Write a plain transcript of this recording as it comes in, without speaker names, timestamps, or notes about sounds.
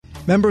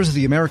Members of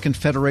the American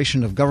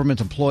Federation of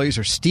Government Employees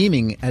are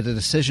steaming at a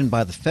decision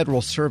by the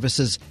Federal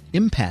Services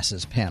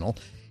Impasses Panel.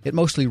 It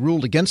mostly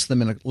ruled against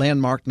them in a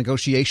landmark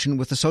negotiation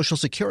with the Social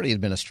Security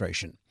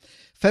Administration.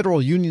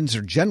 Federal unions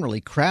are generally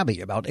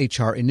crabby about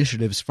HR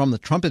initiatives from the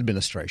Trump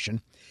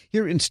administration.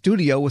 Here in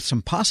studio with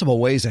some possible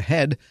ways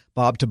ahead,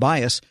 Bob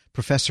Tobias,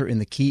 professor in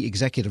the Key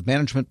Executive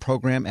Management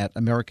Program at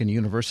American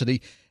University.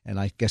 And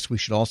I guess we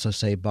should also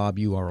say, Bob,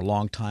 you are a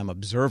longtime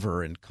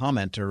observer and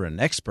commenter and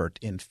expert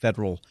in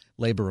federal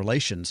labor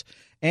relations.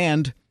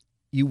 And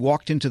you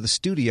walked into the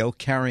studio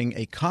carrying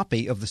a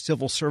copy of the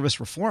Civil Service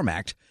Reform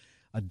Act,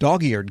 a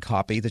dog-eared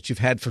copy that you've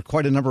had for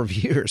quite a number of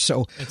years.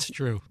 So that's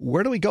true.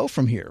 Where do we go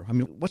from here? I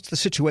mean, what's the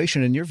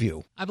situation in your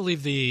view? I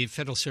believe the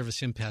Federal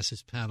Service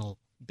Impasses Panel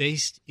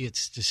based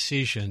its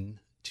decision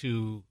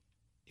to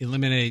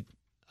eliminate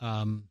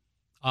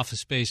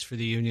office space for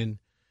the union,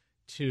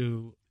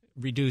 to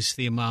reduce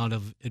the amount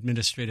of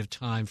administrative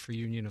time for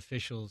union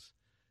officials,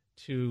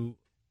 to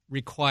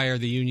require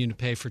the union to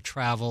pay for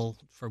travel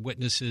for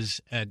witnesses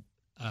at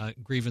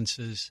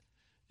grievances,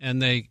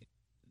 and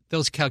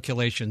those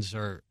calculations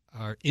are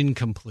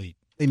incomplete.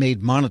 They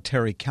made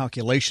monetary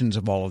calculations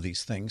of all of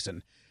these things,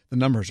 and the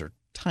numbers are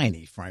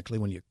tiny, frankly,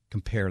 when you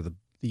compare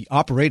the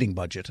operating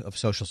budget of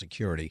Social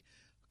Security.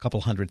 A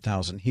couple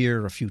 100,000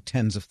 here, a few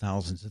tens of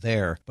thousands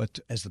there. But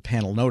as the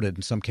panel noted,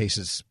 in some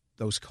cases,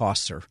 those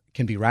costs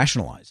can be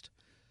rationalized.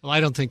 Well, I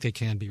don't think they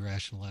can be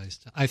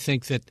rationalized. I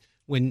think that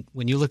when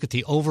you look at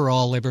the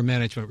overall labor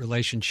management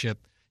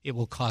relationship, it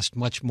will cost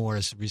much more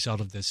as a result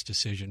of this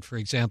decision. For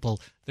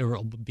example, there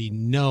will be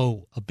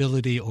no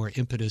ability or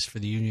impetus for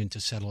the union to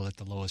settle at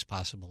the lowest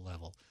possible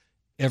level.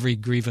 Every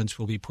grievance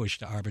will be pushed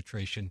to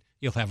arbitration.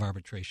 You'll have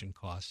arbitration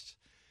costs.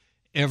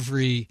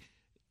 Every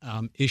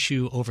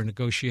issue over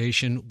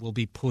negotiation will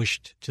be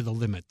pushed to the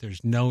limit.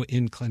 There's no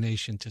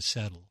inclination to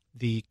settle.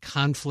 The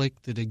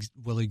conflict that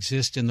will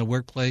exist in the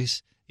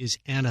workplace is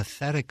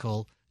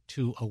antithetical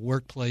to a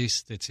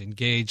workplace that's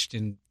engaged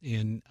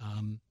in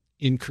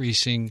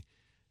increasing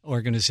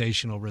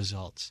organizational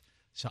results.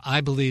 So I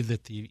believe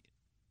that the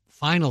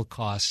final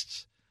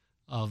costs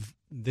of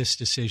this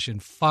decision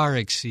far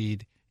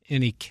exceed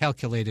any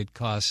calculated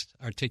costs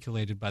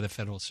articulated by the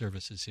Federal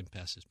Services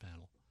Impasses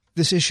Panel.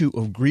 This issue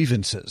of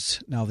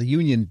grievances. Now, the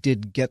union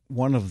did get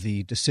one of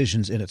the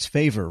decisions in its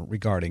favor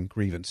regarding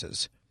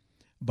grievances.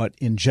 But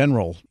in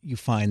general, you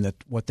find that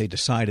what they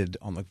decided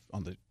on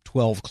the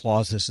 12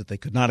 clauses that they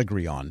could not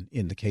agree on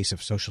in the case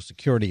of Social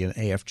Security and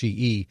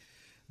AFGE,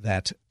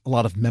 that a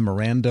lot of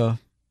memoranda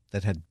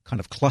that had kind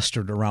of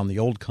clustered around the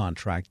old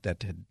contract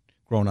that had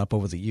grown up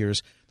over the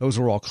years, those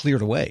were all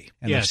cleared away.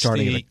 And they're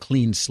starting at a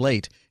clean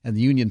slate. And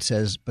the union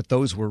says, but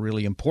those were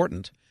really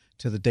important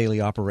to the daily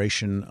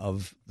operation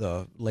of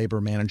the labor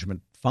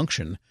management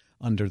function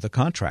under the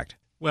contract.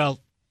 Well,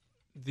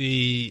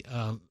 the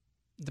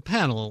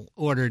panel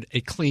ordered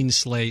a clean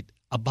slate,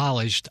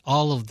 abolished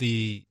all of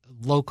the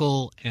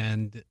local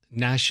and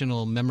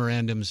national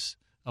memorandums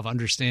of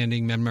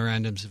understanding,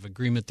 memorandums of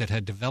agreement that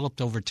had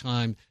developed over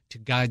time to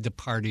guide the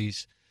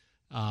parties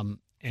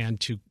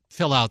and to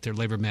fill out their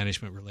labor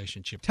management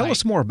relationship. Tell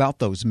us more about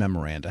those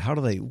memoranda.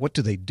 What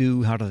do they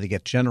do? How do they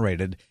get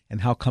generated?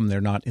 And how come they're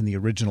not in the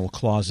original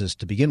clauses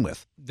to begin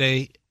with?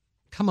 They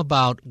come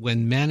about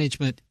when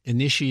management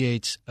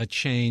initiates a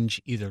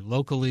change either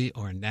locally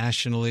or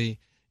nationally,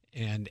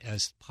 and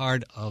as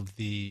part of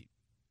the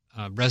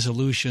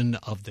resolution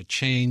of the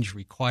change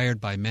required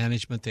by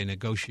management, they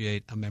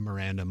negotiate a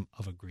memorandum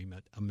of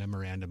agreement, a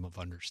memorandum of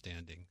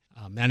understanding.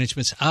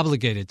 Management's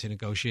obligated to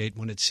negotiate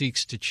when it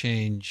seeks to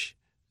change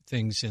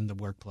things in the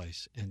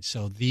workplace. And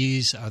so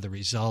these are the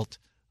result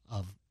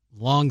of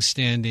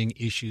long-standing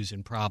issues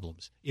and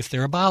problems. If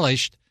they're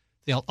abolished,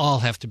 they'll all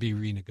have to be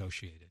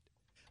renegotiated.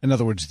 In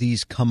other words,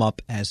 these come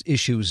up as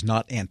issues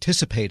not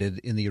anticipated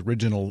in the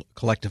original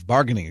collective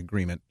bargaining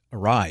agreement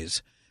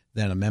arise.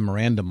 Then a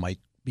memorandum might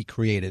be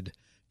created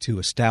to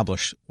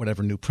establish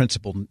whatever new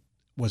principle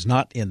was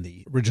not in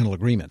the original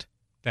agreement.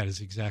 That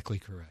is exactly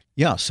correct.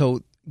 Yeah,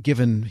 so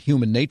given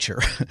human nature,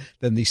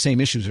 then these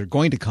same issues are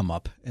going to come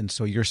up. And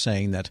so you're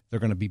saying that they're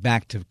going to be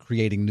back to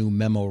creating new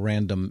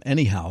memorandum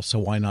anyhow, so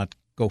why not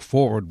go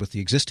forward with the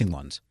existing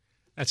ones?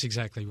 That's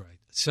exactly right.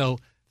 So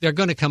they're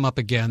going to come up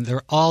again.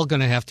 They're all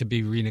going to have to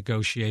be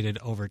renegotiated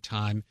over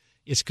time.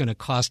 It's going to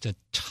cost a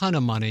ton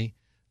of money,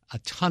 a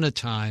ton of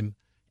time,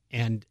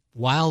 and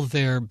while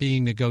they're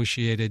being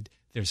negotiated,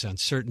 there's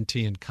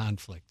uncertainty and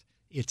conflict.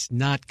 It's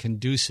not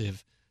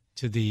conducive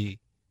to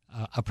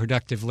a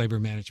productive labor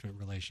management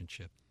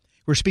relationship.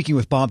 We're speaking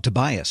with Bob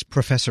Tobias,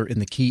 professor in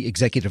the Key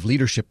Executive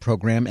Leadership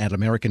Program at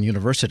American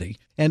University.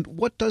 And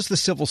what does the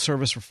Civil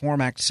Service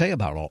Reform Act say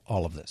about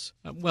all of this?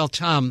 Well,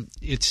 Tom,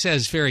 it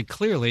says very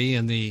clearly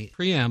in the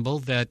preamble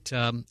that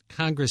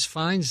Congress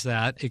finds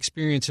that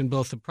experience in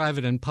both the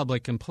private and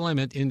public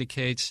employment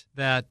indicates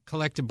that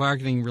collective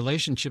bargaining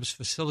relationships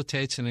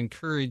facilitates and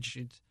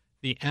encourages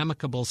the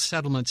amicable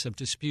settlements of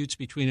disputes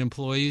between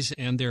employees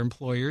and their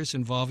employers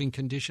involving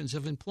conditions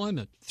of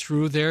employment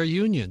through their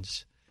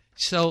unions.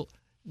 So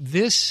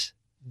this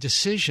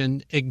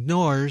decision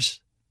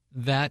ignores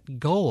that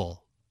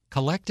goal.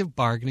 Collective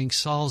bargaining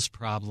solves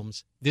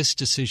problems. This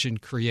decision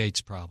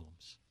creates problems.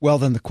 Well,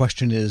 then the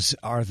question is,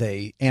 are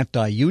they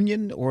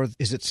anti-union, or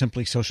is it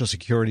simply Social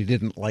Security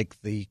didn't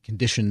like the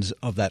conditions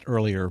of that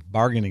earlier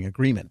bargaining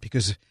agreement?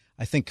 Because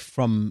I think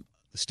from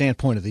the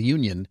standpoint of the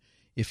union,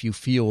 if you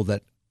feel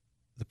that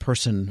the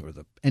person or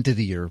the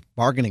entity you're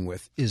bargaining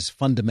with is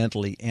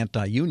fundamentally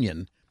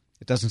anti-union,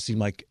 it doesn't seem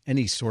like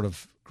any sort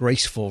of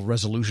graceful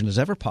resolution is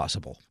ever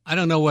possible. I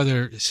don't know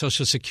whether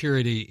Social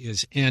Security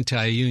is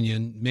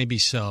anti-union, maybe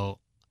so,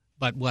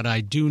 but what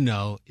I do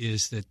know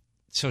is that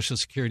Social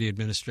Security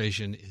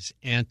Administration is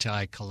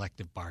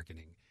anti-collective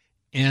bargaining,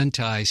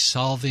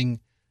 anti-solving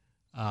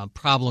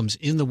problems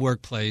in the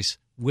workplace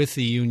with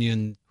the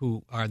union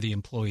who are the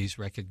employees'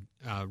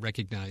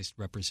 recognized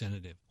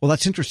representative. Well,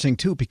 that's interesting,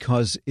 too,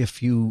 because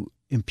if you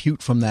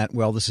impute from that,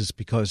 well, this is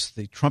because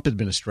the Trump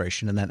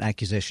administration, and that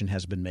accusation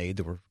has been made.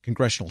 There were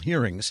congressional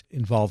hearings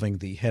involving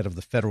the head of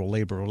the Federal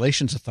Labor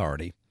Relations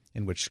Authority,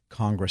 in which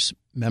Congress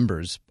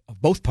members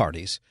of both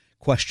parties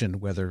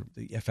questioned whether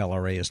the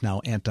FLRA is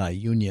now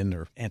anti-union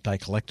or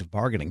anti-collective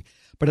bargaining.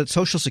 But at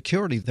Social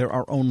Security, there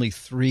are only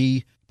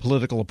 3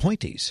 political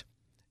appointees.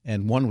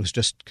 And one was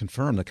just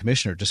confirmed, the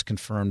commissioner just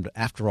confirmed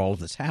after all of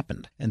this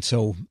happened. And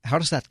so how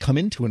does that come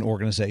into an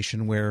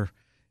organization where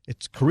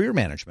it's career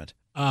management?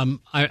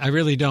 I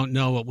really don't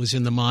know what was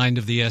in the mind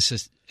of the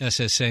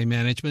SSA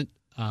management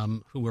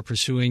who were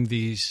pursuing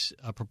these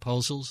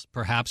proposals.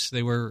 Perhaps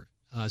they were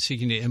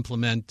seeking to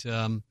implement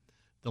the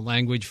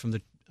language from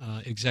the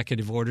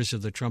executive orders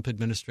of the Trump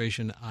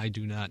administration. I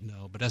do not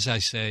know. But as I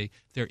say,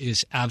 there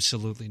is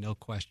absolutely no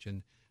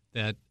question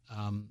that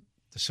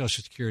the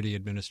Social Security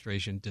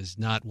Administration does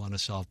not want to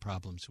solve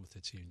problems with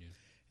its union.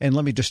 And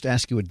let me just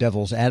ask you a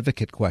devil's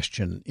advocate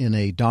question. In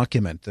a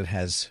document that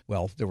has,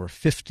 well, there were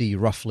 50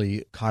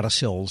 roughly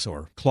codicils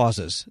or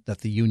clauses that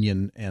the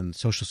union and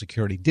Social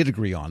Security did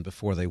agree on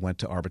before they went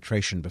to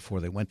arbitration, before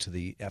they went to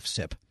the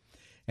FSIP.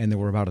 And there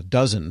were about a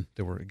dozen,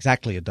 there were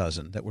exactly a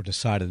dozen that were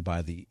decided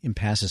by the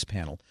impasses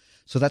panel.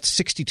 So that's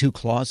 62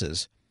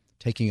 clauses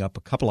taking up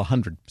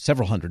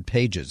several hundred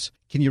pages.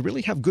 Can you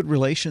really have good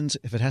relations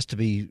if it has to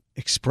be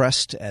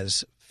expressed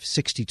as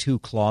 62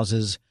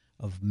 clauses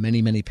of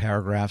many, many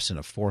paragraphs in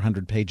a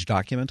 400-page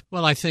document?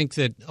 Well, I think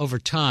that over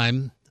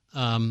time,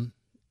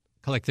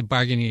 collective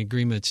bargaining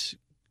agreements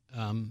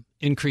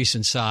increase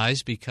in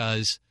size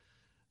because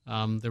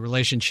the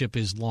relationship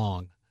is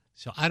long.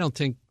 So I don't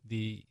think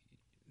the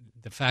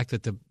fact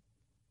that the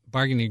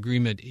bargaining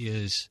agreement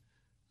is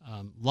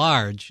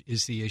large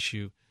is the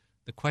issue.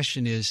 The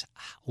question is,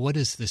 what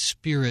is the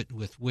spirit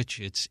with which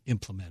it's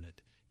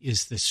implemented?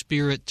 Is the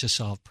spirit to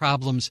solve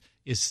problems?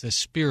 Is the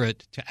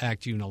spirit to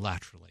act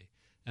unilaterally?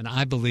 And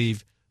I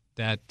believe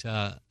that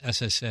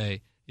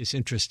SSA is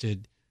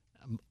interested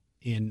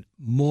in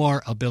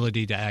more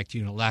ability to act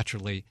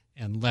unilaterally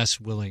and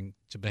less willing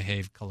to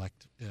behave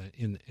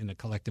in a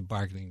collective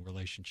bargaining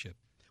relationship.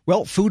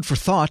 Well, food for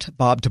thought.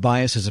 Bob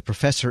Tobias is a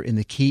professor in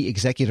the Key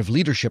Executive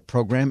Leadership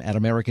Program at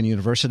American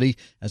University.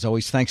 As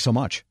always, thanks so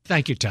much.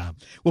 Thank you, Tom.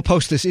 We'll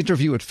post this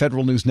interview at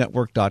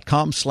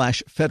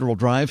federalnewsnetwork.com/Federal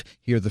Drive.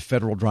 Hear the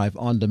Federal Drive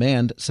on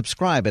demand.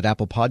 Subscribe at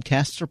Apple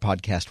Podcasts or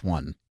Podcast One.